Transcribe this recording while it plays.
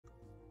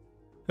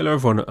Hello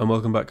everyone and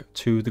welcome back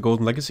to the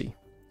Golden Legacy.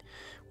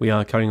 We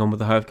are carrying on with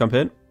the Hive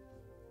campaign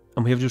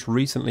and we have just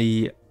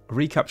recently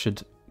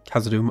recaptured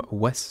Khazad-dûm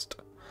West.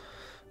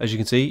 As you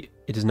can see,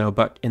 it is now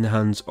back in the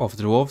hands of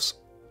the Dwarves.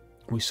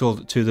 We sold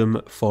it to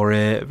them for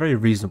a very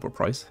reasonable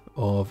price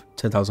of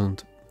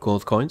 10,000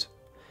 gold coins,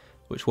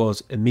 which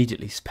was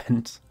immediately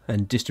spent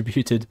and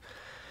distributed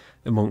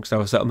amongst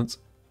our settlements.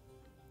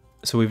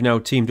 So we've now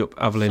teamed up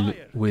Avalyn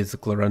with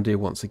Glorandi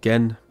once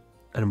again,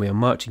 and we are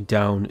marching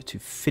down to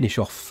finish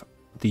off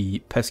the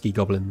pesky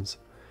goblins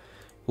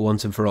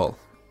once and for all.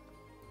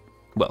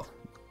 Well,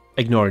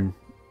 ignoring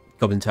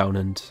Goblin Town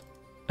and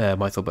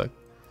Mythelberg.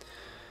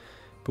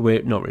 But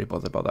we're not really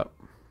bothered about that.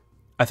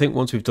 I think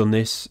once we've done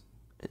this,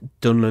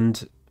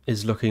 Dunland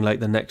is looking like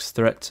the next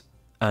threat,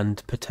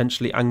 and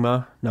potentially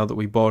Angmar, now that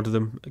we border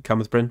them at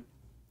Camethbryn.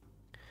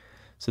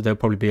 So they'll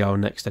probably be our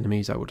next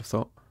enemies, I would have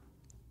thought.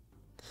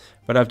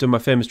 But I've done my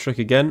famous trick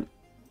again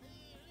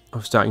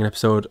of starting an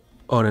episode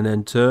on an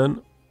end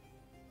turn.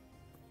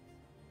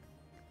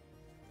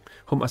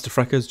 Huntmaster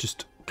Frecker's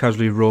just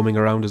casually roaming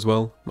around as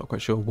well. Not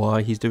quite sure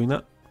why he's doing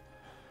that.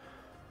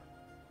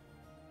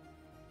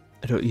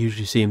 I don't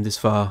usually see him this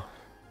far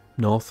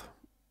north.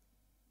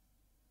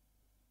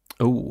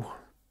 Oh,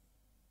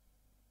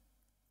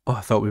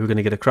 I thought we were going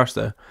to get a crash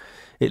there.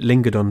 It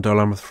lingered on Dol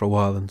Amroth for a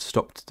while and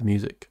stopped the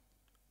music.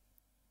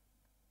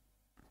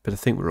 But I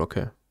think we're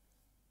okay.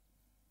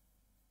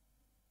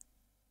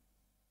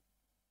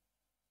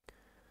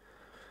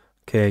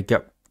 Okay,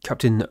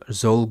 Captain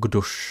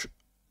Zolgdush.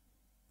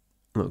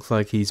 Looks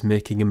like he's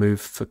making a move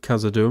for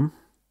Khazad-dûm.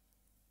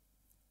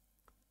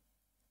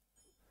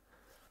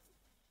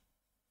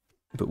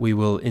 But we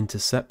will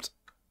intercept.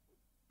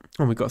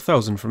 Oh, we got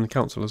 1,000 from the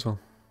council as well.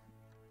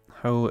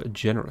 How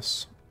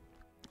generous.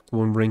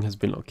 One ring has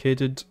been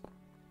located.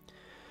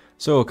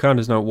 So, Khan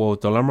is now at war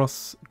with Dol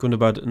Amroth,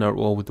 Gundabad now at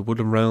war with the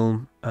Woodland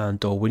Realm,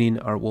 and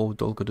Dorwinion are at war with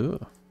Dol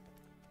Guldur.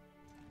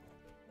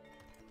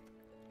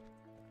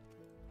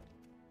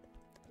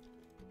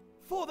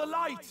 For the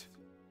light!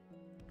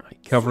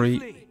 Right,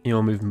 cavalry,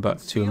 you're moving back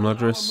to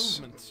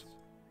Imladris.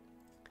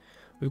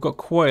 We've got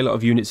quite a lot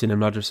of units in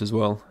Imladris as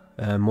well.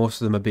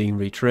 Most of them are being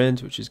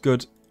retrained, which is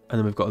good. And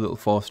then we've got a little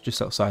force just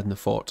outside in the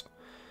fort,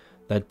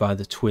 led by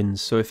the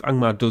twins. So if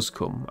Angmar does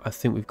come, I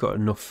think we've got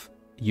enough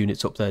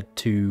units up there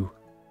to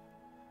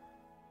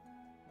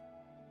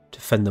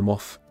fend them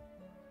off,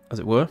 as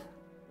it were.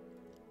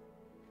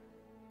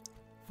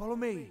 Follow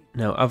me.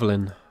 Now,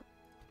 Avalyn.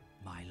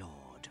 My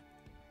lord,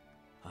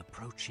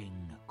 approaching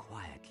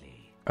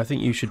quietly. I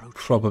think you should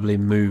probably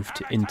move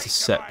to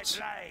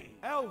intercept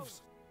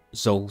Elves.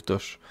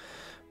 Zolgdush.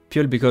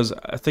 Purely because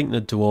I think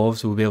the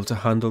dwarves will be able to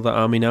handle that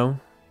army now,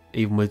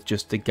 even with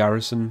just the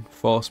garrison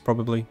force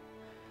probably.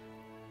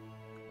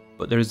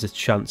 But there is a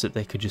chance that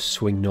they could just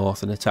swing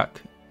north and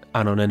attack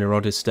Anon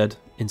Enerod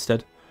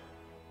instead.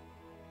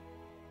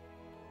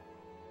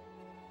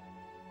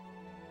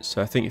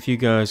 So I think if you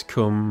guys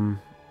come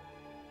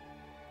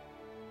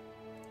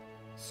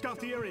Scout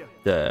the area.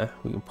 there,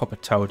 we can pop a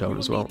tower down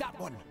as well.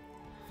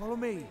 Follow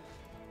me.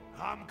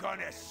 I'm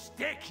gonna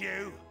stick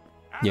you.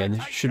 Yeah, and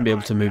they shouldn't be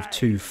able to move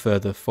too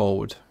further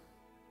forward.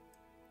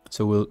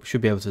 So we should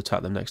be able to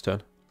attack them next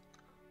turn.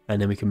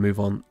 And then we can move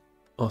on.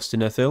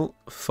 Ostinethil,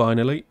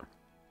 finally.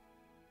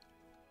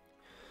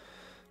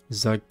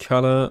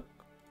 Zagkala,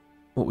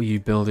 what were you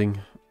building?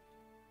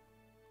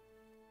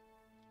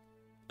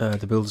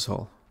 The Builder's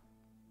Hall.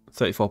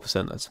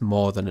 34%, that's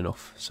more than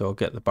enough. So I'll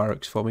get the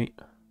barracks for me.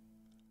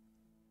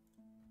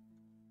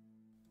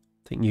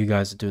 I think you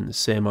guys are doing the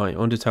same.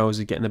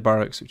 Undertowers are getting the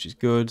barracks, which is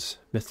good.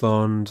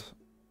 Mithlond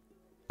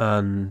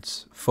and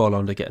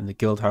Forlond are getting the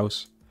guild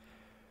house.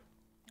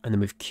 And then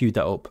we've queued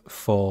that up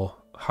for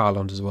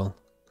Harlond as well.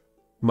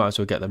 Might as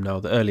well get them now.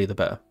 The earlier the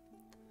better.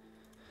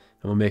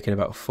 And we're making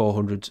about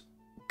 400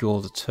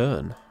 gold a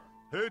turn.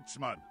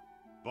 Hootsman,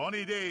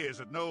 bonny day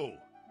is it no?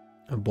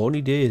 A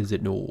bonny day is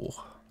it no?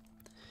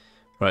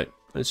 Right,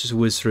 let's just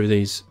whiz through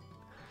these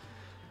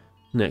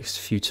next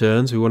few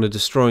turns. We want to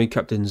destroy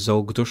Captain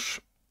Zolgdush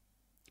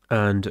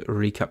and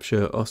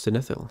recapture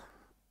Ostinethil.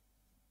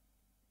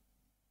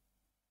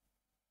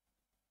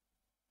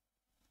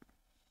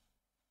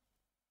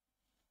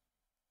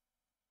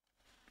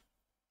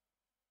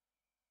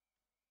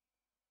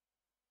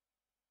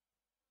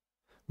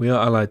 We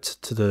are allied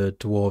to the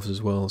dwarves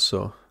as well,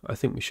 so I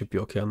think we should be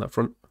okay on that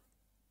front.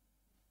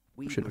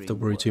 We shouldn't have to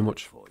worry too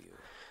much.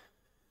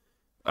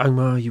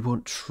 Angmar, you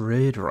won't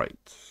trade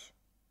right.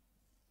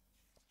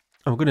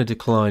 I'm going to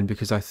decline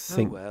because I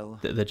think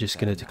that they're just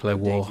going to declare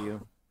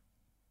war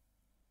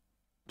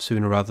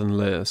sooner rather than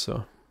later,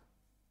 so.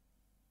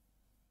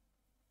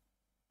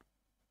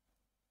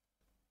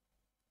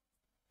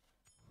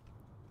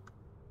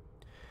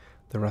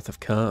 The Wrath of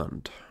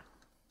Khan.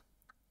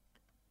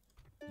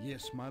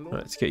 Yes, my lord.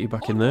 Right, let's get you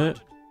back in there.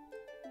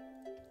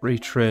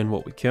 Retrain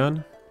what we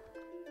can.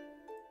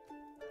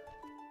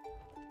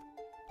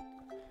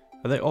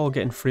 Are they all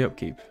getting free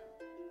upkeep?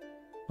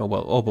 Oh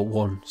well, all but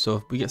one.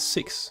 So we get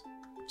six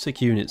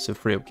units of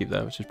free upkeep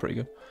there, which is pretty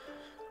good.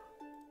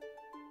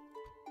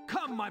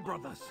 Come, my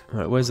brothers.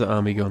 Right, where's the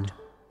army gone?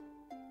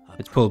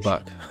 It's pulled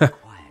back. Approaching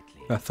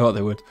quietly. I thought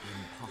they would.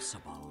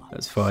 Impossible.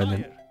 That's fine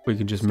then. We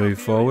can just move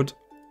forward.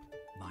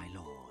 My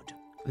lord.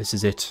 This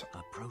is it.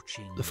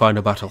 Approaching The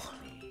final battle.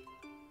 quietly.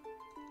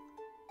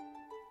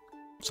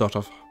 Sort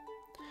of.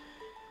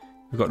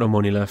 We've got no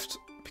money left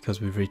because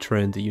we've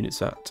retrained the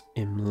units at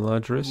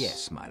Imladris.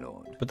 Yes, my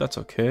lord. But that's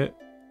okay.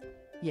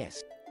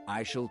 Yes,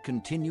 I shall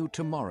continue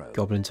tomorrow.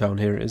 Goblin Town,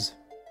 here it is.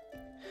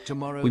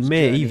 Tomorrow's We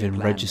may journey even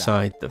planned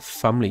regicide the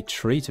family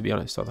tree, to be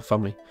honest, or the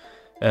family.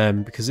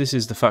 Because this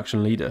is the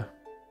faction leader.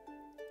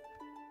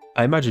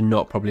 I imagine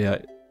not, probably.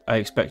 I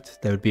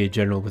expect there would be a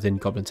general within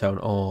Goblin Town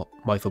or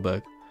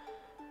Meithelberg.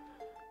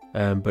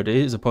 But it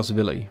is a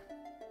possibility.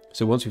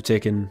 So once we've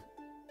taken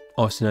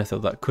Austin Ethel,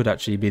 that could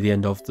actually be the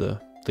end of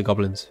the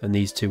goblins, and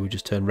these two would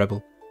just turn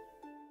rebel.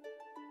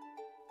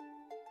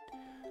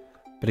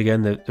 But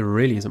again, there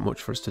really isn't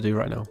much for us to do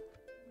right now.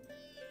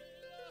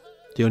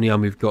 The only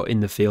army we've got in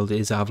the field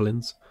is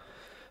Avalins,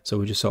 so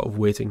we're just sort of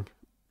waiting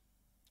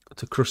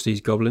to crush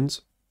these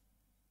goblins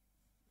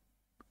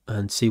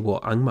and see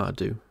what Angmar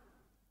do.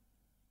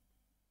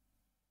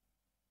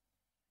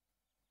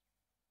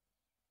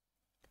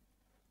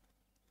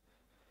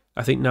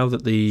 I think now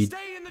that the...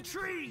 Stay in the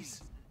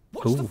trees.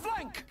 Watch Ooh. the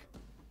flank.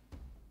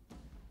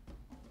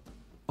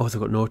 Oh, they've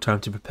got no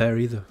time to prepare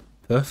either.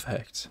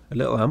 Perfect. A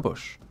little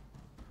ambush.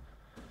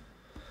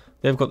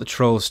 They've got the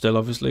trolls still,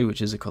 obviously,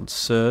 which is a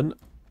concern.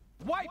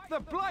 Wipe the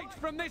blight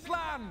from this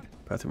land.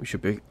 But I think we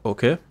should be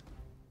okay.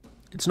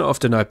 It's not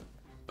often I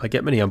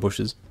get many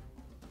ambushes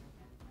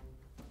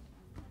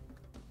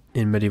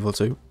in Medieval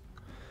 2.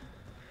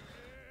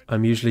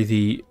 I'm usually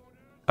the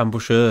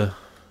ambusher.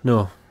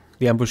 No,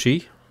 the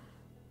ambushee.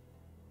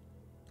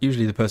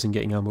 Usually the person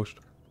getting ambushed.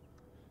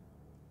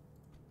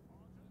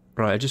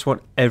 Right, I just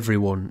want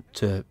everyone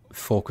to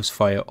focus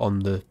fire on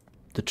the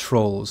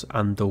trolls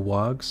and the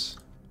wargs,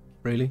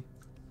 really.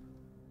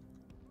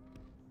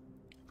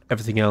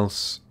 Everything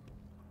else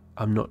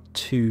I'm not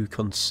too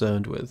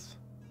concerned with.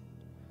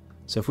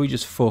 So if we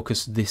just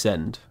focus this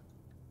end,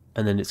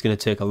 and then it's going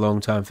to take a long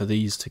time for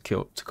these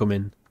to come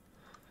in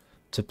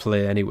to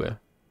play anywhere.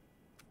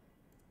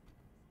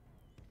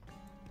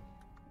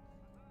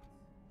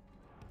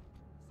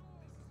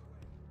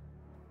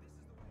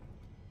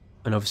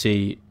 And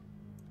obviously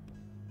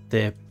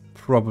they're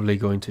probably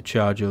going to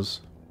charge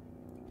us,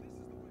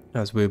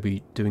 as we'll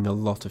be doing a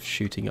lot of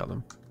shooting at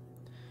them.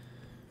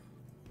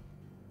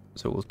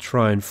 So we'll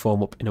try and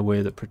form up in a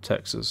way that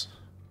protects us.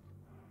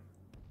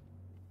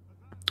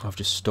 I've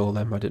just stole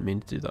them, I didn't mean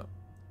to do that.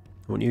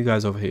 I want you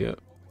guys over here,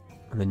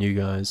 and then you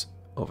guys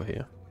over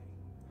here.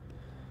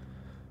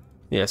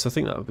 Yes, I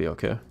think that would be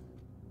okay.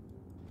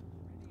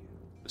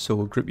 So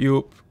we'll group you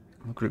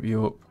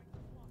up,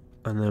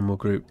 and then we'll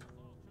group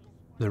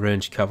the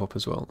ranged cav up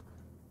as well.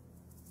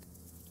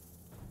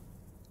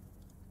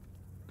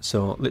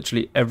 So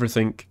literally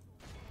everything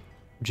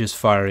just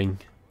firing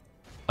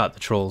at the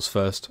trolls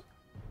first.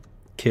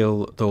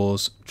 Kill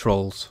those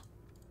trolls.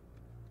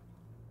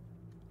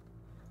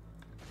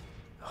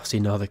 I see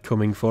now they're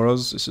coming for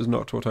us. This is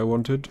not what I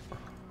wanted.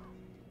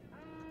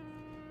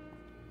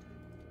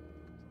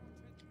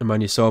 And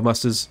mind you,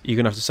 swordmasters, you're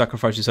going to have to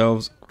sacrifice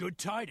yourselves. Good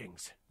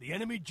tidings. The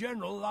enemy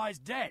general lies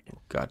dead.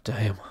 God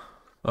damn.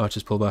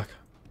 Archers, pull back.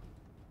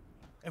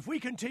 If we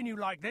continue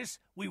like this,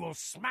 we will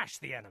smash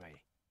the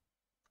enemy.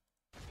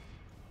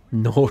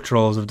 No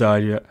trolls have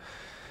died yet.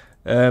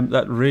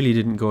 That really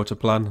didn't go to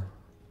plan.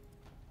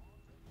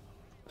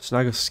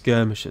 Snag of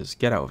skirmishers.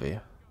 Get out of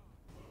here.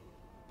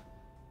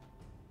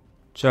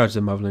 Charge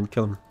them, Evelyn.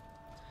 Kill them.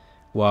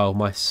 Wow,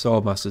 my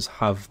swordmasters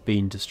have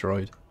been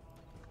destroyed.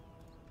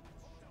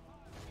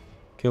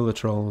 Kill the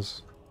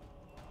trolls.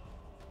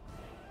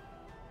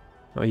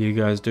 What are you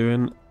guys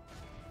doing?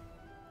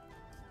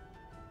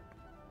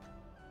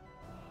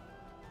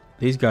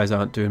 These guys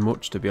aren't doing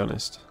much, to be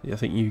honest. I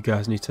think you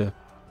guys need to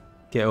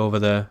get over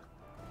there.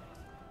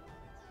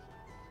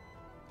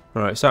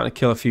 Alright, starting to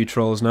kill a few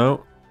trolls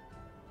now.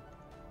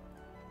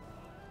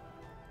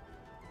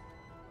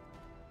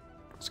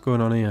 What's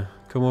going on here?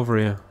 Come over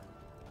here.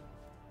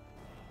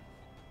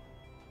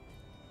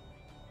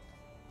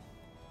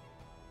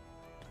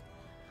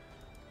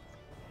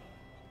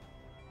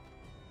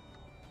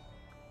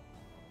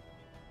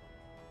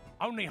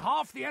 Only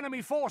half the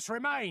enemy force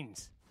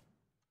remains.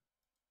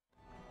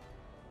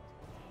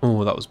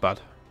 Oh, that was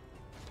bad.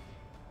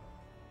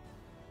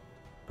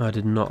 I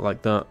did not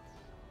like that.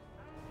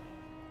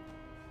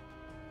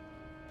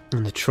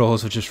 And the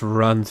trolls have just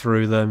ran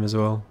through them as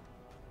well.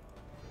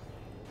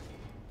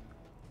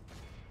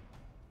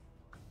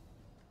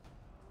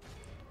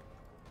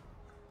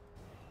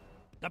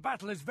 The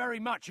battle is very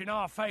much in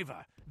our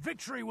favour.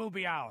 Victory will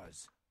be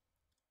ours.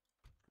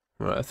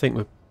 Right, I think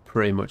we're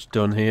pretty much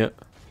done here.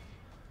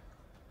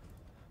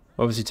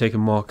 Obviously taking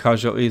more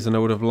casualties than I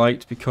would have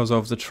liked because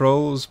of the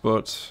trolls,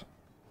 but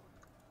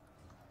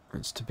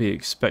it's to be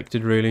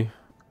expected, really.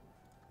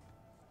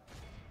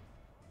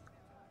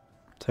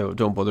 Tell you what,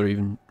 don't bother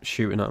even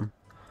shooting at them.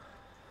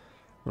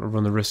 I'm gonna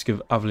run the risk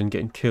of Evelyn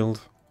getting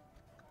killed.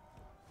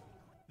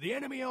 The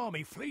enemy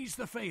army flees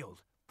the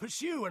field.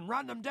 Pursue and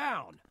run them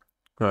down.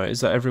 Right,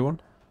 is that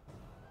everyone?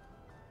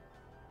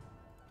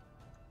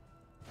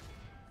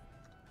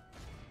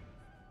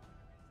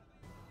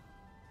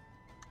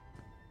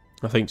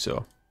 I think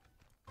so.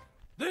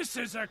 This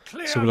is a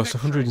clear So we lost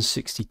victory.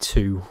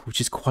 162,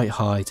 which is quite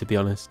high to be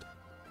honest.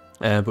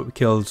 But we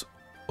killed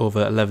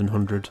over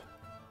 1100.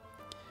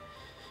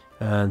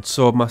 And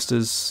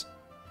Swordmasters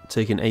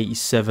taking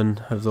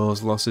 87 of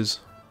those losses.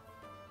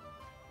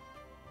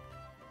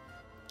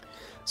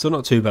 So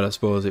not too bad, I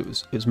suppose. It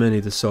was mainly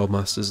the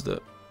Swordmasters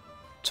that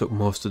took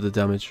most of the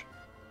damage,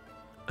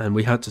 and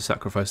we had to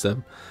sacrifice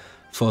them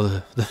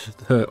for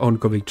the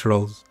oncoming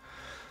trolls.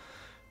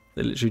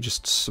 They literally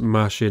just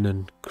smash in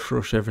and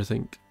crush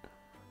everything.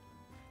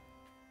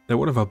 They're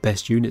one of our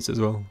best units as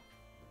well,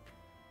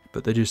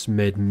 but they just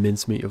made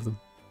mincemeat of them.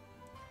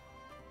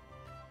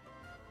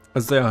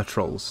 As they are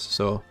trolls,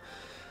 so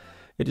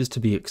it is to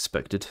be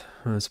expected,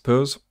 I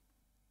suppose.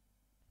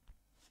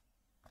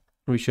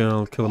 We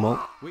shall kill them all.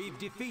 We've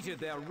defeated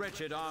their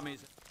wretched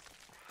armies.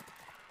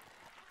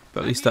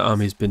 But at least that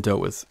army's been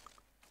dealt with.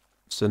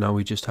 So now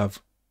we just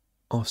have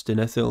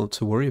Ostinethil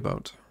to worry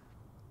about,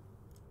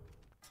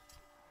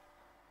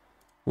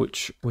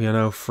 which we are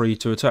now free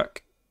to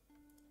attack.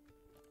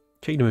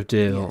 Kingdom of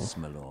Dale. Yes,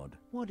 my lord.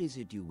 What is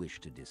it you wish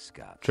to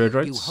discuss? Trade You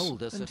rights.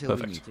 hold us until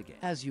Perfect. we meet again.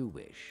 As you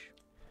wish.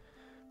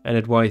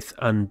 Enid Wythe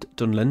and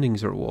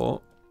Dunlendings are at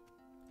war.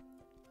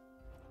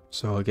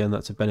 So again,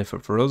 that's a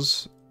benefit for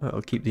us.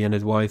 That'll keep the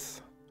Enid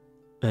Wythians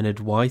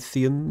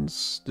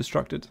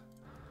distracted.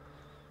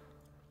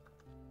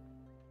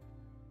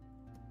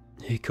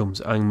 Here comes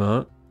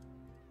Angmar.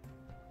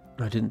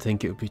 I didn't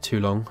think it would be too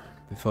long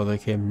before they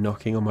came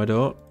knocking on my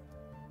door.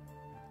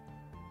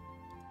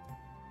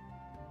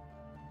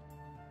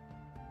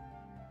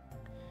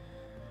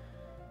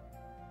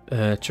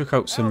 Chuck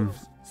out some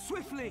Elves,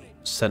 swiftly!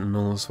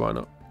 sentinels, why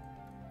not,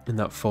 in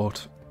that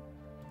fort.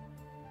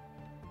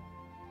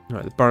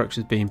 Right, the barracks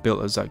is being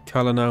built at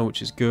Ziegler now,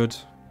 which is good.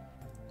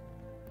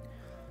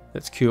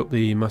 Let's queue up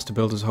the Master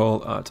Builder's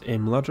Hall at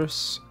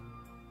Imladris.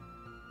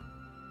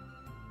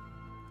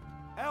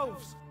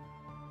 Elves!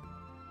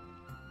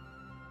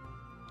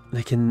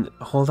 They can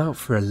hold out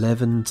for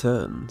 11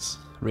 turns.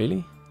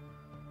 Really?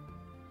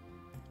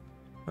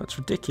 That's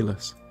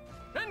ridiculous.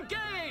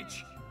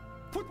 Engage!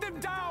 Put them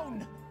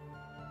down!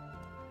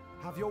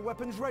 Have your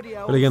weapons ready,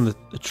 Elves. But again,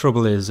 the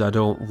trouble is I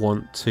don't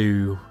want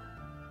to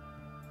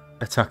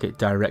attack it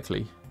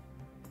directly,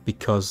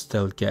 because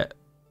they'll get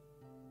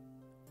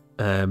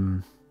a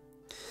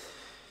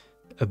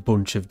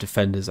bunch of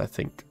defenders, I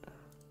think.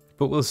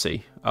 But we'll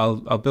see.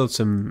 I'll build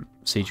some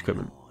siege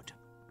equipment. Lord.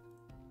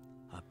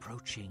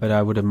 Approaching. But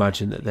I would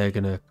imagine that they're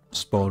going to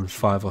spawn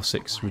 5 or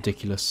 6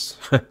 ridiculous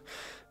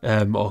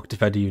Orc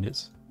Defender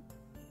units,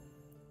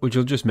 which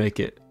will just make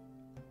it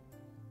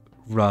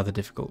rather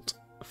difficult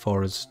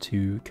for us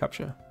to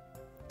capture.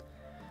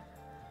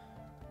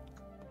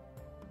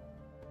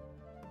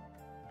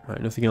 Right,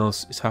 nothing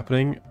else is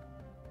happening.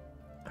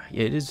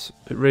 Yeah, it is.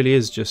 It really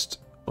is just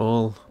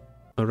all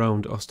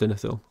around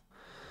Ostinethil.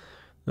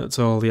 That's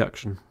all the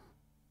action.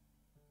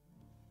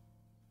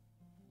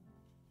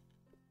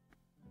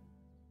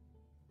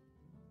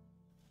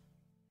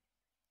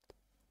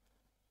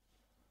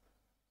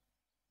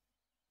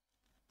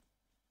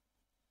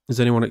 Is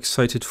anyone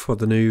excited for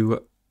the new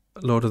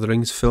Lord of the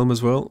Rings film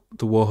as well?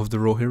 The War of the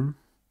Rohirrim?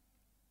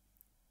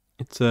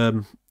 It's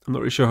I'm not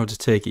really sure how to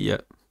take it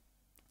yet.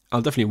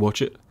 I'll definitely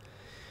watch it.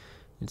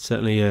 It's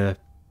certainly a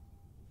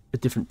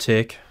different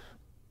take.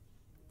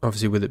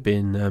 Obviously with it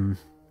being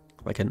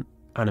like an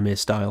anime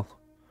style.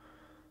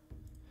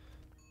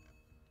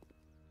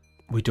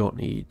 We don't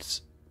need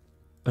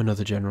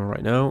another general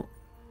right now.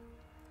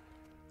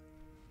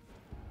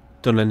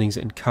 Dunlendings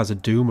and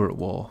Khazad-dûm are at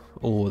war.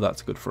 Oh,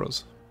 that's good for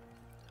us.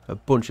 A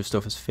bunch of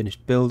stuff is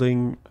finished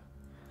building.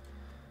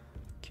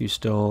 Q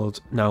stalled.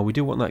 Now we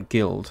do want that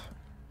guild.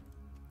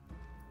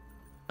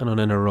 And on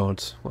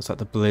Enarod, what's that?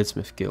 The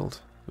Bladesmith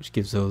Guild, which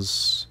gives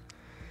us...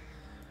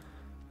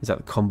 Is that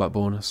the combat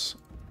bonus?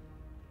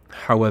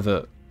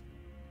 However,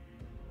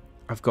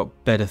 I've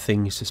got better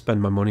things to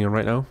spend my money on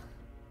right now.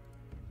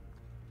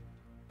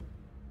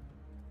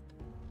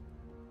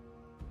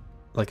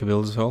 Like a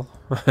builder's hall.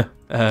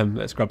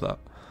 Let's grab that.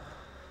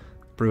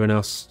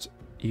 Bruinost,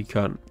 you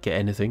can't get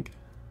anything.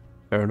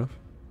 Fair enough.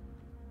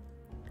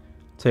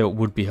 Tell you what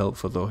would be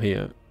helpful though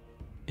here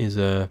is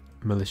a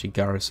militia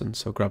garrison,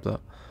 so grab that.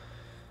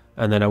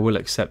 And then I will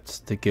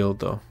accept the guild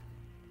though,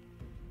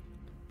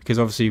 because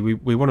obviously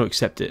we want to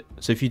accept it.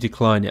 So if you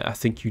decline it, I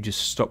think you just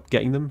stop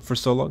getting them for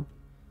so long.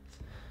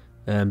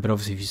 But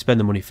obviously if you spend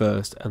the money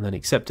first and then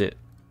accept it,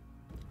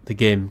 the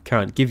game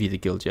can't give you the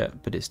guild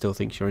yet, but it still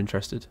thinks you're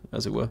interested,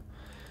 as it were.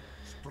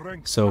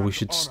 So we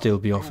should still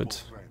be offered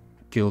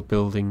guild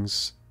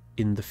buildings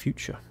in the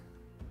future.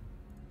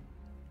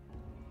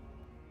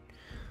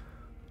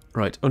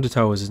 Right,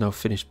 Undertowers is now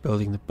finished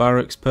building the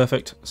barracks.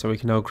 Perfect. So we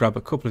can now grab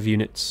a couple of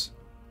units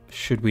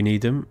should we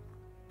need them.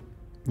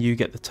 You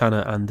get the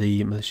Tanner and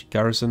the militia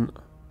garrison.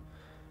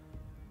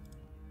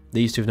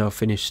 These two have now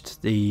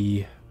finished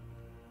the,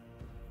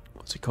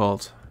 what's it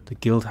called? The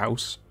guild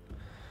house.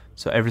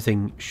 So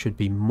everything should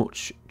be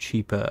much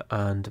cheaper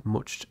and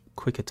much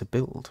quicker to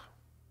build.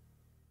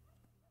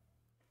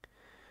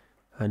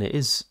 And it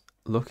is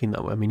looking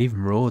that way. I mean,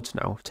 even roads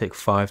now take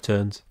 5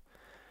 turns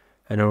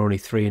and are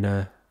only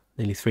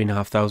nearly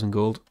 3,500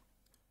 gold.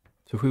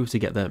 So if we were to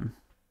get them,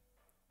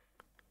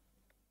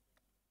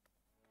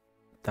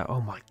 that,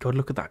 oh my god,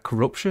 look at that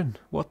corruption.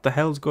 What the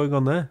hell's going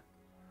on there?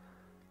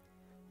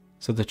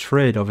 So the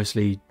trade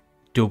obviously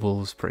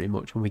doubles pretty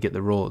much when we get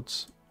the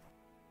roads.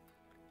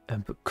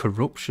 But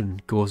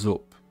corruption goes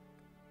up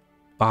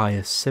by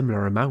a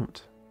similar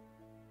amount.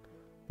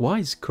 Why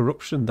is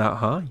corruption that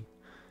high?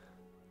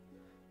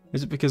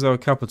 Is it because our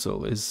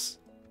capital is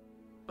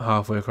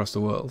halfway across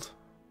the world?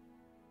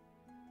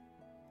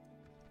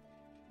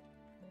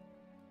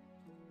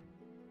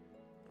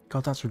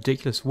 God, that's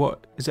ridiculous.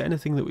 What? Is there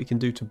anything that we can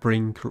do to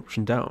bring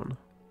corruption down?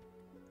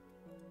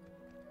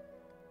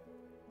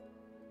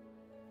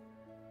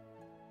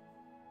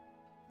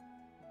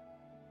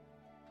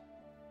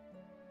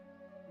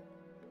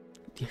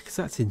 Yeah, because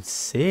that's an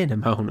insane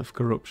amount of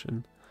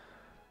corruption.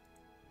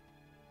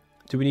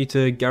 Do we need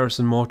to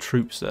garrison more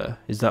troops there?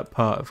 Is that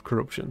part of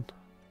corruption?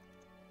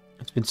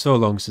 It's been so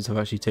long since I've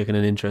actually taken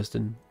an interest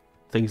in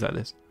things like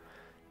this.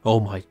 Oh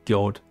my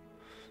god.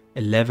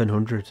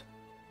 1,100.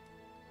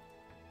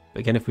 But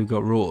again, if we've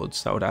got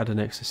roads, that would add an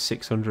extra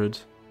 600.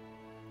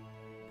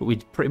 But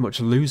we'd pretty much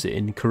lose it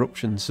in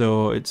corruption,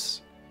 so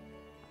it's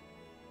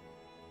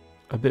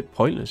a bit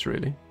pointless,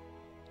 really.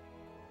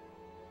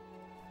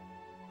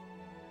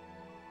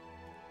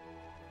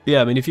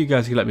 Yeah, I mean, if you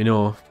guys could let me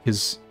know,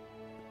 because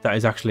that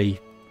is actually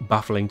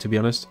baffling, to be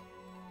honest,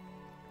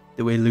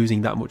 that we're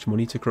losing that much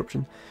money to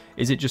corruption.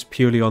 Is it just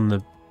purely on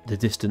the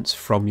distance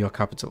from your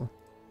capital?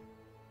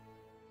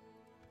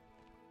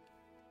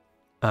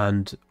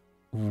 And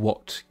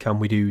what can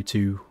we do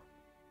to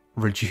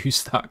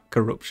reduce that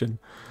corruption?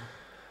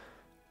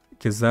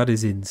 Because that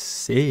is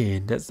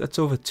insane. That's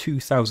over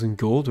 2,000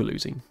 gold we're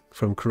losing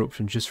from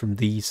corruption just from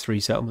these 3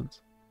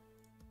 settlements.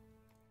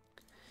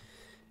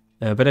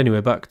 But anyway,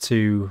 back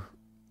to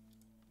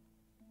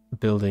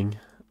building.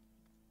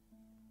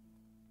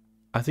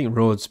 I think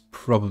roads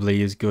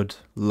probably is good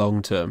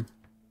long term.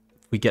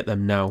 If we get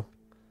them now,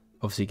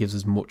 obviously it gives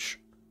us much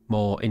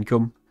more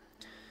income.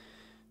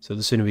 So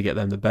the sooner we get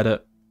them, the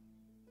better.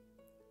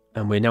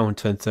 And we're now on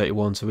turn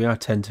 31, so we are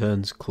 10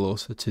 turns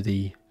closer to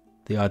the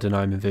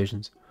Ardenheim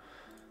invasions,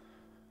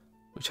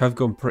 which have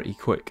gone pretty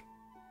quick.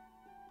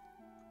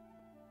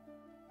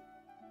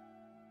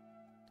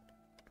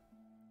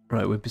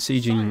 Right, we're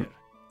besieging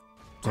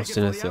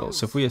Ostinethil,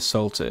 so if we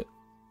assault it,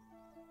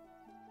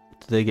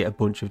 do they get a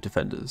bunch of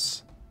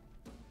defenders?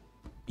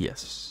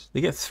 Yes,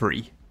 they get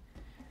 3.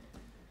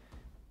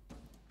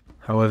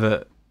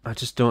 However, I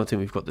just don't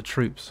think we've got the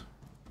troops.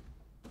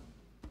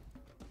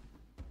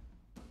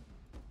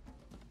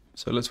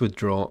 So let's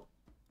withdraw.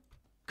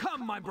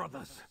 Come, my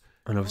brothers.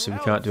 And obviously we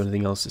can't do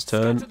anything else this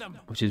turn,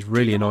 which is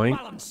really annoying.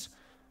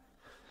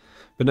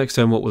 But next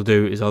turn what we'll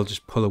do is I'll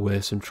just pull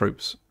away some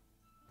troops,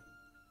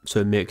 so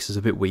it makes us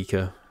a bit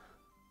weaker,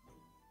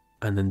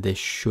 and then they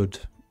should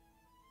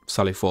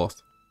sally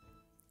forth.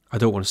 I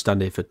don't want to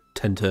stand here for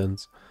 10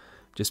 turns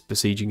just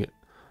besieging it.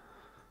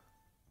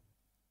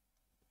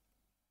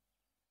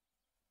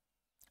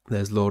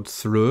 There's Lord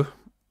Through.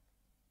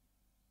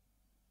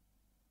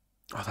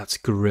 Oh, that's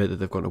great that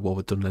they've gone to war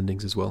with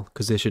Dunlendings as well,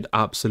 because they should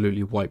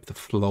absolutely wipe the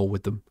floor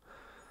with them.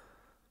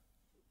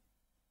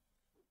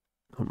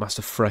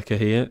 Master Frecker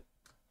here.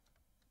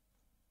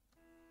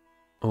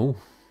 Oh.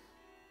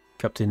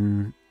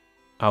 Captain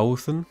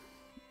Authen?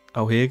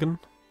 Auhagen? I'm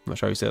not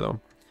sure how you say that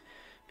one.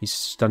 He's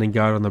standing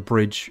guard on the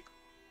bridge.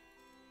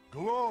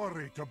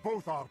 Glory to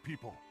both our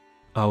people.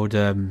 I would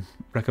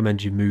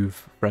recommend you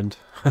move, friend,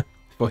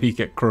 before you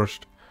get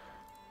crushed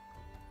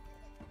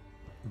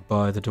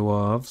by the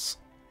dwarves.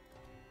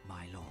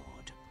 My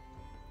lord,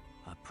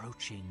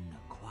 approaching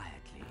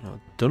quietly.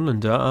 Now,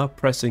 Dunlander are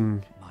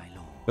pressing My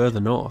lord, further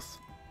north.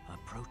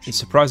 approaching It's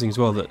surprising as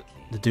well that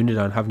quietly. the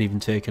Dunedain haven't even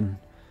taken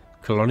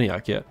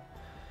Koloniak yet.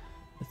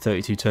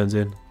 32 turns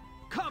in.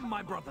 Come,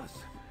 my brothers.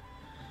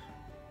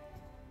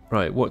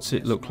 Right, what's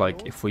it look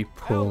like if we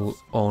pull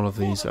all of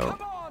these out?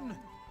 Come on!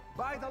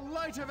 By the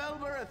light of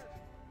Elbereth!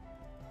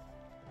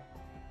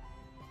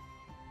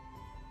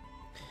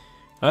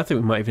 I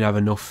think we might even have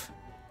enough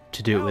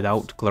to do it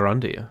without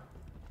Glorandia.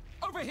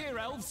 Over here,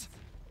 elves!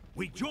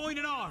 We join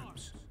in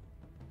arms.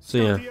 So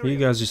yeah, you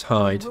guys just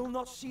hide, and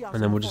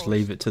then we'll just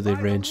leave it to the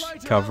ranged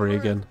cavalry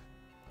again.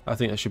 I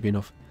think that should be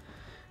enough.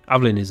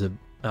 Aveline is an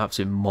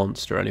absolute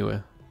monster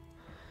anyway.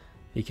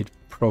 He could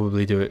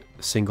probably do it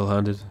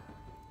single-handed.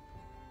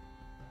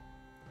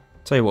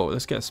 Tell you what,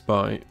 let's get a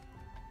spy.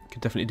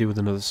 Could definitely do with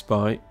another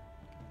spy.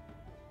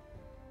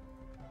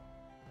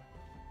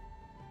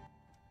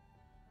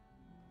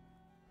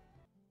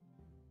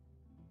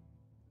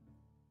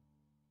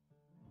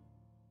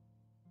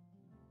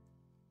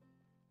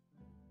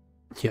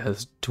 Yeah,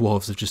 the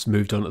dwarves have just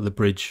moved onto the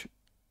bridge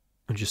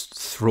and just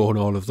thrown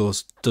all of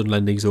those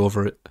Dunlendings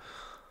over it.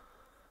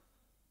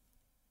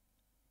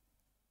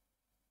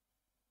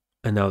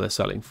 And now they're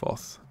selling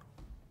forth.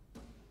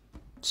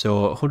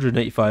 So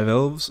 185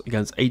 elves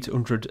against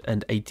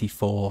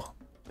 884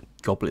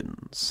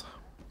 goblins.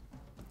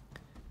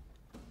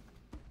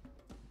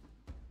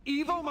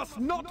 Evil must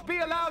not be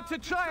allowed to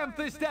triumph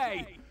this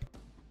day!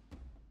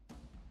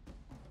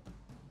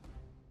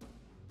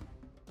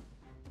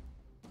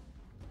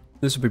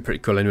 This would be pretty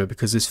cool anyway,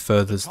 because this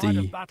furthers The tide the...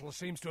 of battle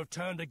seems to have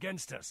turned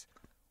against us.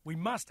 We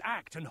must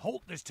act and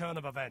halt this turn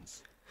of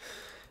events.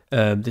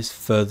 this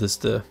furthers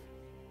the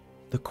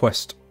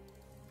quest,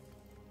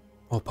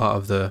 or part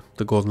of the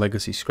Golden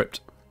Legacy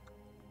script.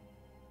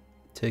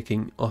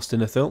 Taking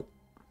Ostinethil.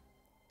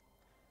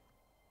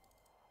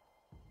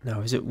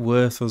 Now, is it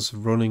worth us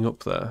running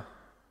up there?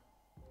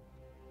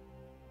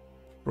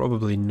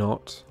 Probably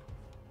not.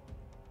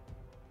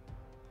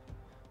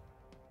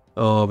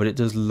 Oh, but it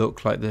does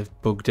look like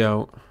they've bugged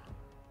out.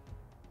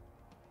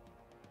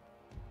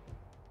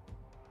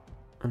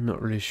 I'm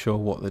not really sure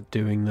what they're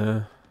doing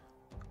there.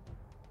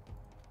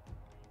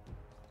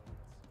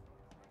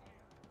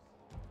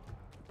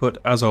 But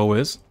as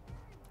always,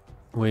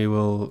 we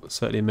will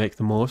certainly make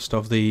the most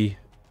of the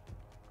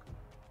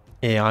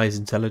AI's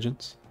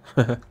intelligence.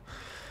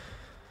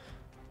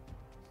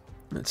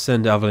 Let's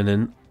send Avalon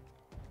in.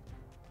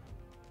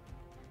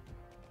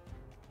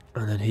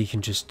 And then he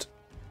can just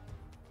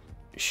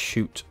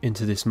shoot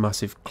into this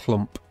massive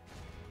clump.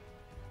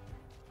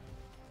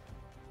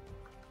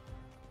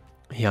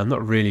 Yeah, I'm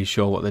not really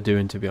sure what they're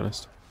doing, to be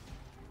honest.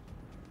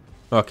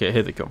 Okay,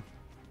 here they come.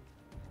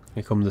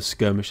 Here come the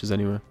skirmishers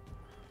anyway.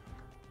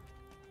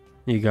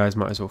 You guys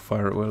might as well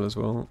fire at will as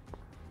well.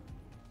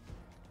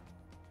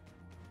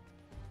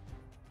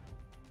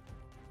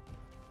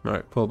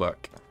 Alright, pull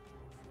back.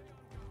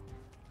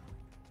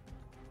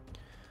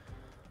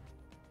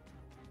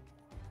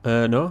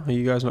 No, are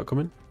you guys not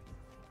coming?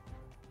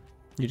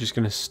 You're just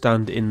going to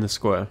stand in the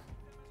square.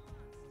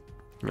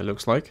 It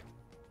looks like.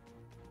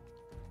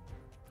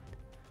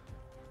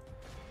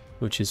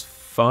 Which is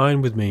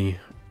fine with me.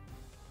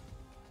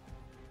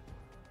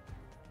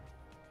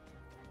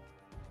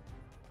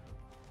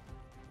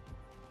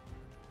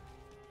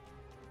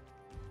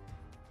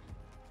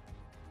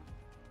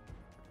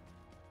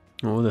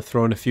 Oh, they're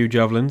throwing a few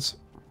javelins.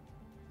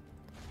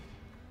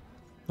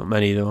 Not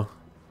many though.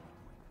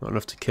 Not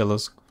enough to kill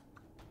us.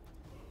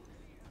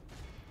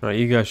 Right,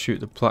 you guys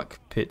shoot the Black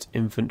Pit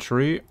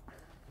infantry.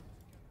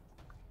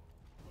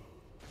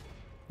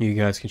 You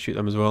guys can shoot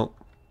them as well.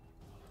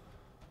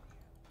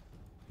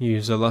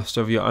 Use the last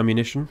of your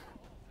ammunition.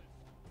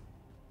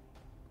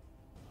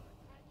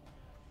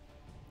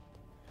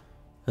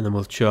 And then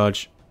we'll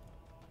charge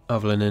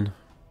Avalon in.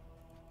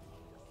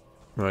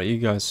 Right, you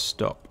guys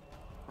stop.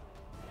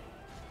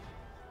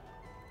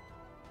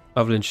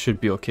 Avalon should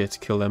be okay to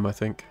kill them, I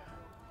think,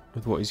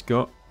 with what he's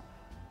got.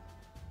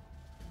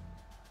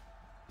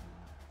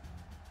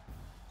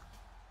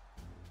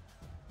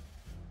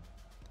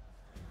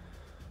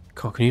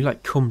 Can you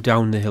like come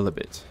down the hill a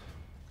bit?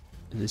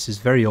 This is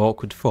very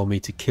awkward for me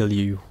to kill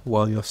you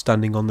while you're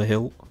standing on the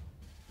hill.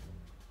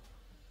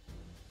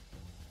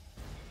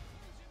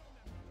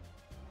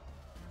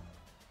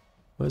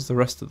 Where's the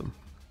rest of them?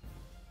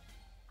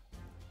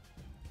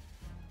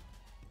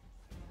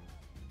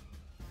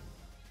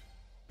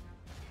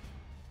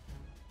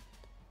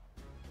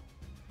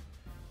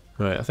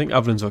 Right, I think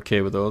Avalon's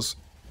okay with those.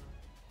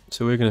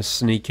 So we're going to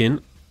sneak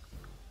in.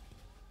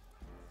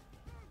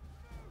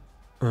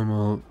 And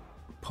we'll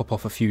pop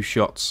off a few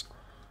shots.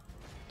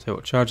 Tell you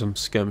what, charge them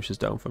skirmishers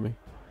down for me.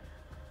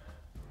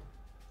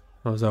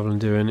 How's Avalon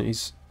doing?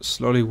 He's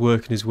slowly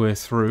working his way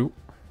through.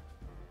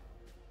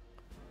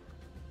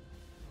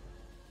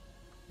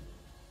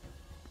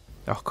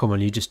 Oh, come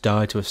on, you just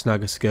died to a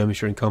snag of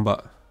skirmisher in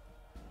combat.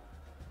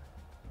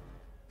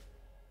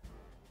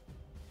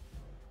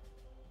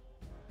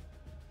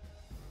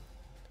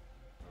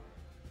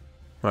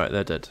 Right,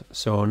 they're dead.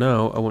 So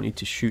now I want you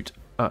to shoot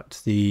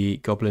at the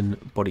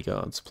goblin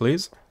bodyguards,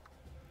 please.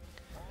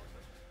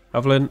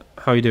 Avalon,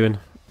 how are you doing?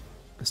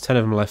 There's 10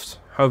 of them left.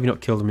 How have you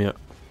not killed them yet?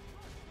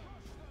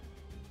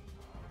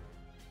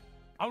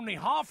 Only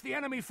half the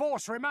enemy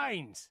force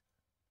remains.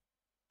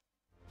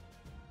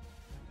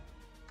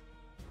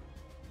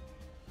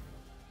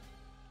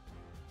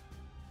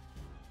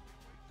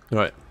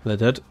 Right, they're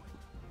dead.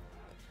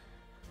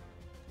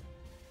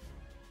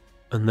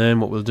 And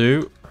then what we'll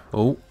do...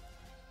 Oh,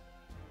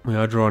 we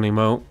are drawing him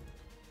out.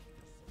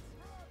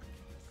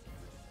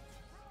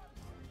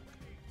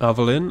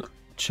 Avalon,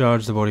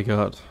 charge the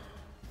bodyguard.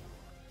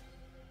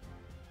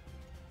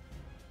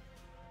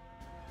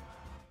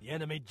 The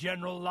enemy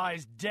general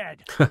lies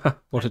dead.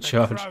 What a Let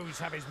charge. the crows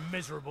have his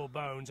miserable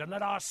bones, and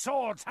let our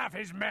swords have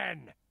his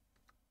men.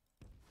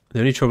 The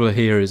only trouble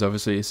here is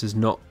obviously this is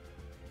not...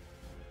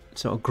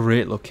 It's not a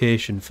great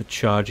location for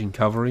charging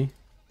cavalry.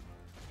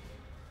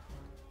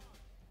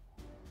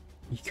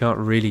 You can't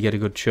really get a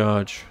good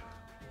charge.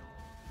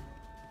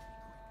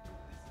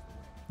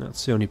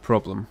 That's the only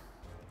problem.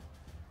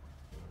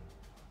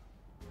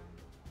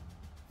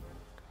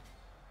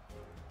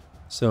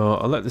 So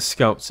I'll let the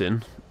scouts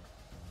in.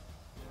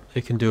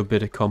 They can do a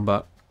bit of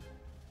combat.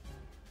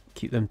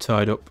 Keep them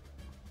tied up.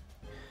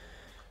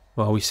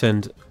 While we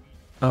send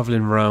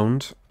Avelin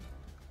round.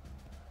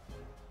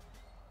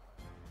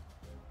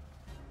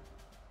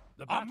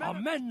 Our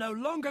men no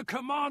longer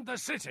command the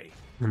city.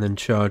 And then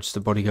charge the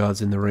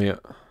bodyguards in the rear.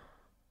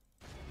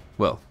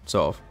 Well,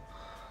 sort of.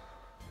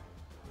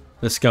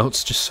 The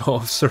scouts just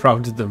sort of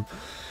surrounded them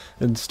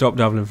and stopped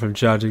Avelin from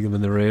charging them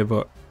in the rear,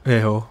 but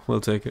hey ho,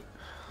 we'll take it.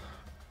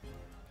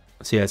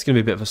 So yeah, it's going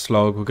to be a bit of a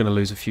slog. We're going to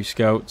lose a few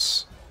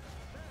scouts.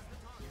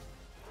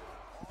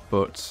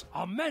 But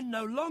our men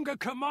no longer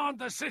command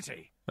the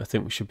city. I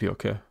think we should be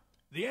okay.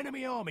 The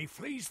enemy army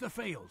flees the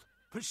field.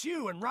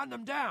 Pursue and run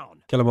them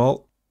down. Kill them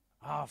all.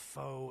 Our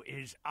foe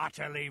is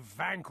utterly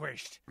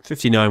vanquished.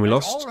 59 we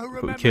lost,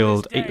 but we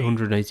killed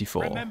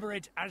 884. Remember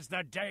it as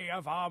the day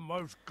of our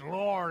most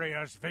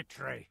glorious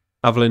victory.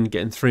 Avelin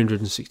getting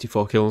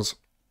 364 kills.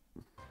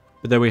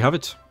 But there we have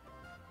it.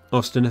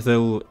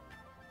 Ostinithil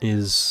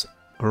is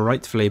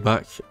rightfully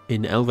back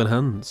in elven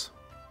hands.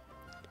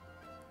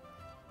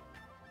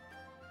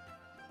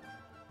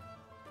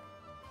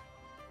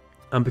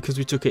 And because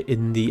we took it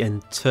in the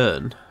end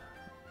turn,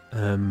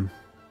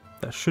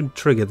 that should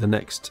trigger the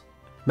next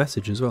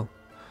message as well.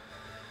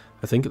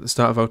 I think at the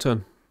start of our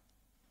turn.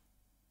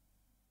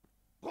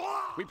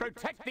 We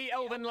protect the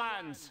elven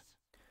lands.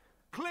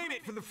 Claim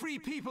it for the free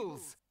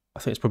peoples. I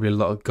think it's probably a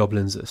lot of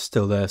goblins that are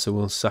still there, so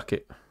we'll sack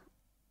it.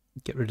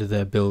 Get rid of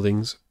their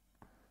buildings.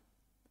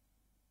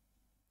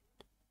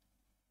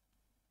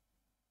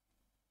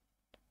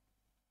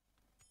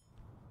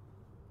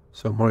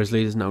 So Mori's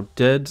leader is now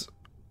dead.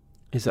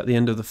 Is that the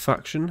end of the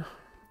faction?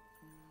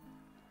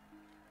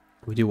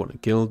 We do want a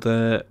guild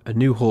there. A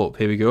new hope,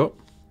 here we go.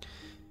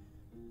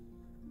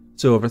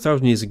 So over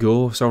 1,000 years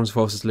ago, Sauron's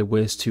forces laid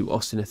waste to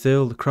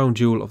Ostinithil, the crown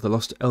jewel of the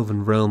lost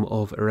elven realm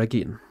of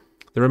Eregion.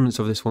 The remnants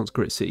of this once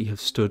great city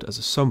have stood as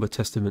a sombre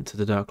testament to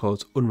the Dark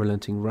Lord's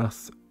unrelenting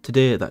wrath.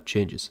 Today that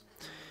changes.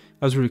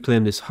 As we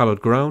reclaim this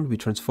hallowed ground, we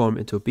transform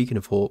it into a beacon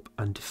of hope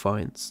and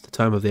defiance. The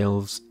time of the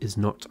elves is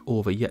not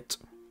over yet.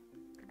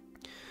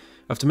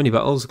 After many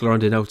battles,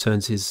 Glorande now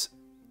turns his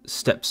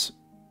steps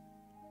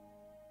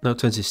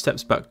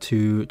back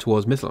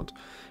towards Mithlond,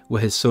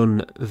 where his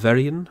son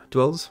Varian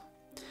dwells.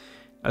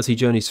 As he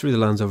journeys through the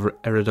lands of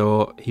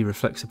Eredor, he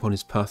reflects upon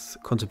his path,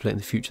 contemplating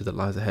the future that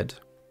lies ahead.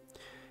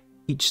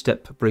 Each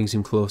step brings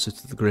him closer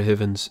to the Grey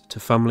Havens,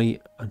 to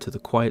family, and to the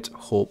quiet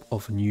hope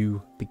of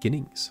new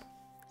beginnings.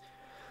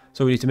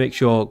 So we need to make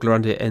sure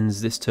Glorande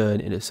ends this turn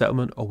in a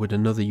settlement or with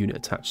another unit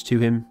attached to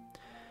him.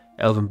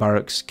 Elven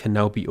barracks can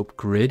now be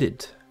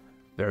upgraded.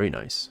 Very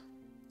nice.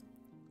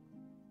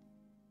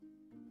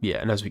 Yeah,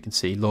 and as we can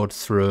see, Lord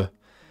Through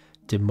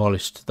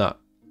demolished that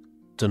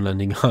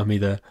Dunlending army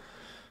there.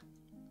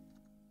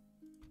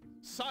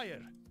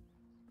 Sire.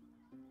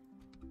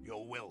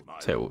 Your will, my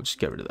So we'll just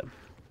get rid of them.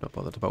 Not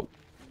bothered about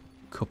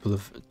a couple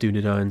of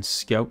Dunedain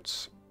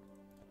scouts.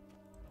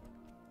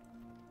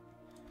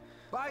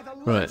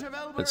 Right,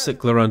 let's set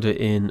Glorande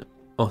in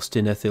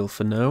Ostinithil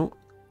for now.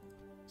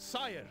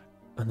 Sire.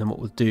 And then what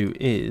we'll do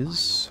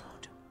is...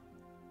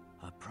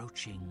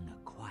 Approaching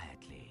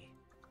quietly.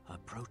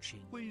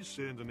 Approaching. Please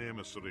send an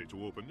emissary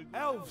to open it.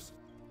 Elves.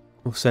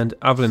 we'll send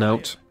Avelin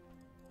out,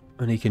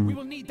 and he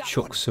can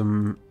chuck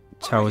some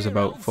towers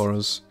about for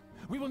us.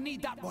 We will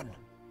need that one.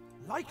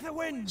 Like the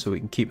wind. So we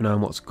can keep an eye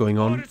on what's going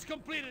on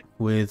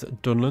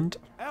with Dunland.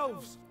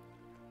 Elves.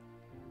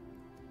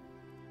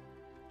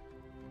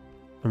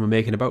 And we're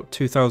making about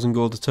 2,000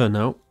 gold a turn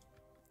now,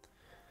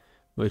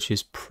 which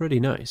is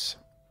pretty nice.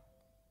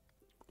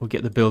 We'll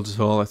get the Builders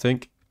Hall, I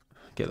think.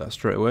 Get that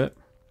straight away.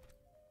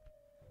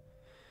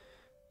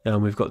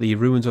 And we've got the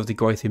Ruins of the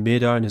Gwaith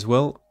Medine as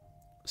well.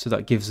 So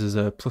that gives us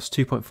a plus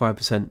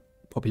 2.5%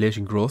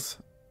 population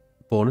growth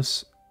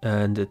bonus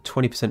and a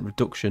 20%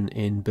 reduction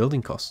in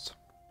building costs.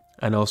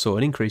 And also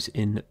an increase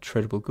in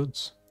tradable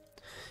goods.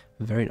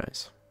 Very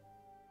nice.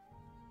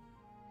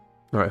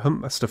 Alright,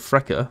 Huntmaster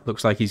Frecker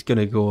looks like he's going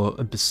to go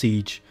and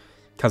besiege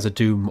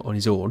Khazad-dûm on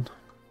his own.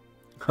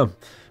 I'm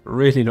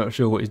really not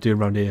sure what he's doing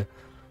around here.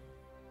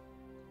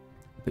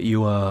 But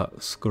you are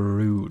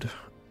screwed.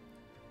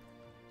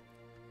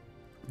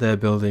 They're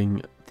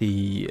building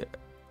the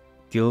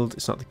guild.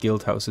 It's not the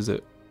guild house, is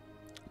it?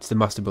 It's the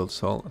Master Builder's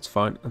Hall. That's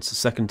fine. That's the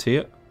second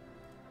tier.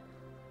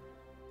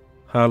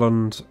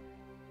 Harland,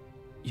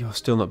 you're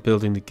still not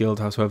building the guild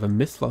house. However,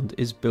 Mithlond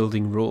is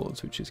building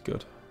roads, which is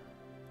good.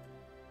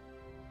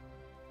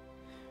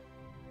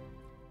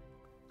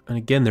 And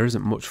again, there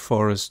isn't much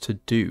for us to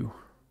do.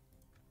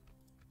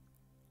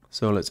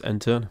 So let's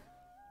end turn.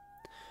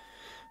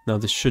 Now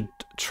this should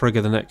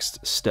trigger the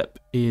next step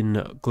in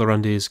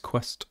Glorande's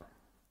quest.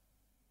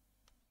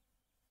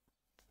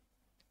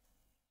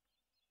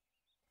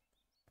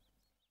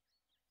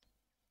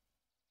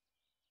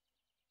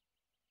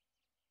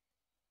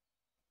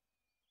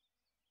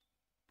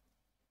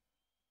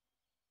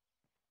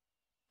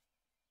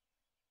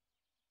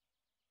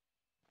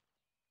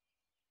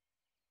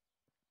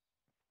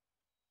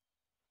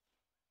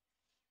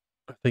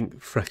 I think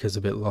Frecker's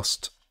a bit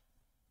lost.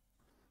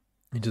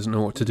 He doesn't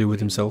know what to do with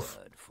himself.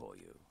 Word for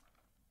you.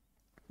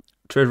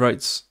 Trade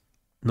rights,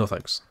 no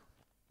thanks.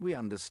 We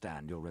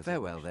understand your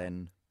reservation. Farewell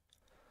then.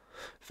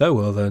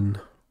 Farewell then.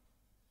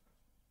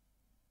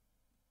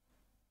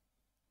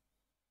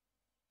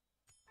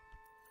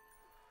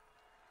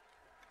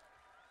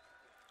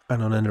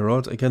 And on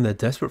Enderod, again they're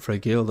desperate for a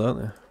guild,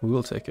 aren't they? We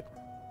will take it.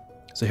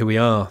 So here we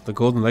are, the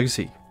Golden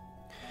Legacy.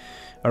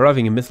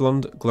 Arriving in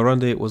Mythlond,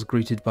 Glorande was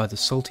greeted by the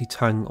salty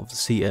tang of the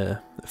sea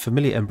air, a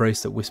familiar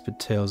embrace that whispered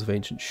tales of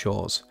ancient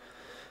shores.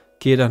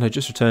 Círdan had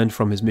just returned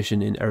from his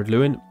mission in Ered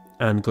Luin,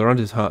 and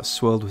Glorande's heart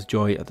swelled with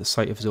joy at the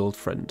sight of his old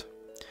friend.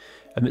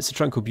 Amidst the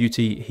tranquil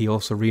beauty, he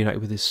also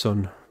reunited with his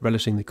son,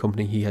 relishing the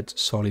company he had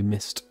sorely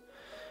missed.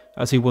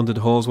 As he wandered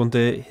halls one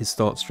day, his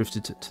thoughts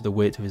drifted to the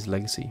weight of his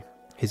legacy.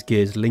 His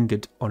gaze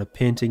lingered on a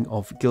painting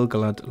of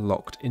Gil-galad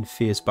locked in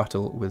fierce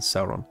battle with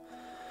Sauron,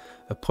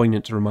 a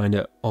poignant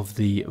reminder of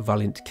the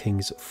valiant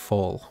king's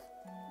fall.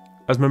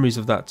 As memories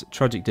of that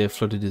tragic day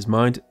flooded his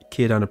mind,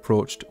 Círdan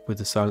approached with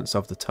the silence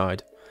of the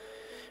tide.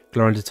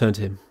 Glorande turned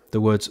to him,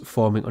 the words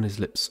forming on his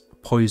lips,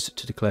 poised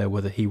to declare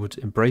whether he would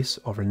embrace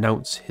or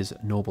renounce his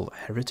noble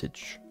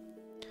heritage.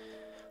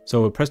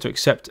 So press to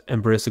accept,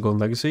 embrace the Golden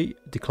Legacy,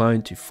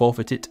 decline to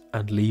forfeit it,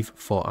 and leave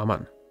for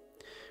Aman.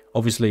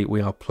 Obviously,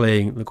 we are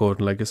playing the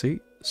Golden Legacy,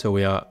 so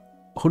we are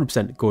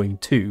 100% going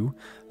to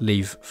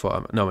leave for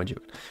Aman. No, mind you,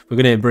 we're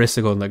going to embrace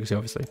the Golden Legacy,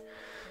 obviously,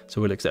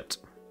 so we'll accept.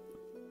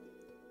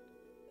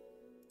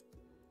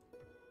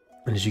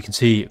 And as you can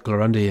see,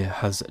 Glorande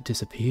has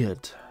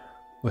disappeared.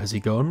 Where has he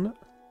gone?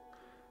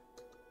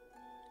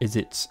 Is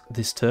it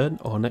this turn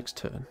or next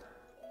turn?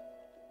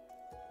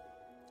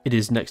 It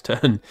is next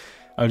turn.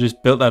 I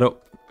just built that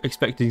up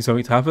expecting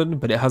something to happen,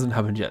 but it hasn't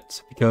happened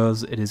yet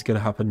because it is going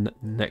to happen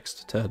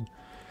next turn.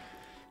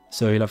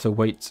 So you'll have to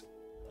wait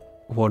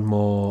one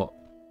more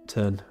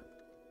turn.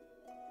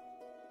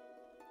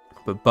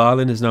 But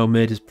Balin has now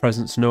made his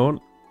presence known.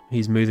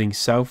 He's moving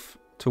south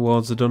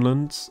towards the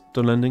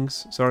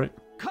Dunlendings. Sorry.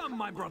 Come,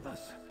 my brothers.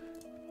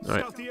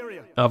 Alright.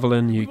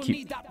 Avalon, you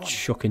keep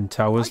chucking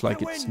towers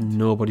like it's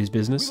nobody's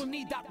business.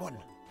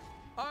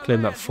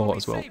 Claim that fort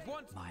as well.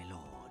 My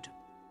lord,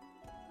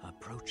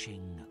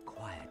 approaching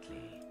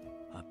quietly.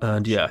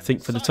 And yeah, I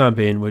think for the time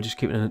being, we're just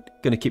going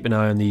to keep an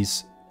eye on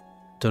these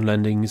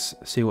Dunlendings,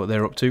 see what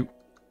they're up to.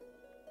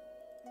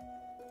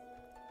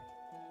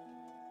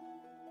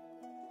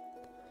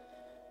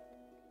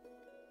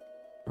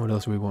 What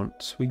else do we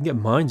want? We can get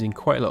mines in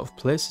quite a lot of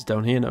places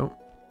down here now,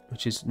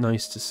 which is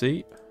nice to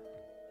see.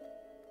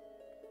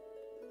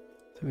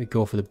 I think we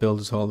go for the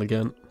Builders Hall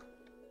again.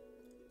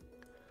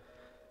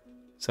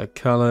 So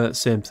Kala,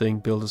 same thing,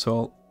 Builders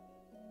Hall.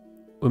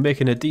 We're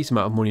making a decent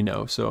amount of money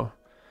now, so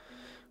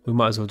we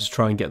might as well just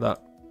try and get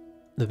that.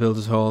 The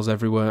Builders Halls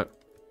everywhere.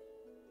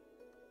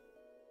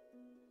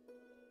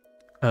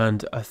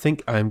 And I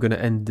think I'm going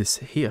to end this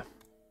here.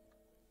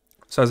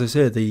 So as I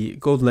say, the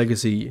Golden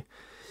Legacy,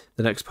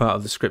 the next part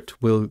of the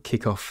script will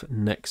kick off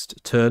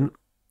next turn,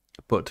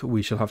 but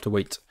we shall have to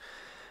wait.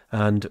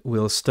 And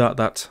we'll start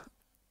that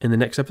in the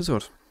next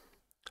episode.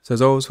 So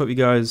as always, hope you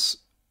guys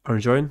are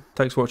enjoying.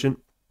 Thanks for watching,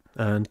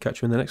 and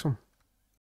catch you in the next one.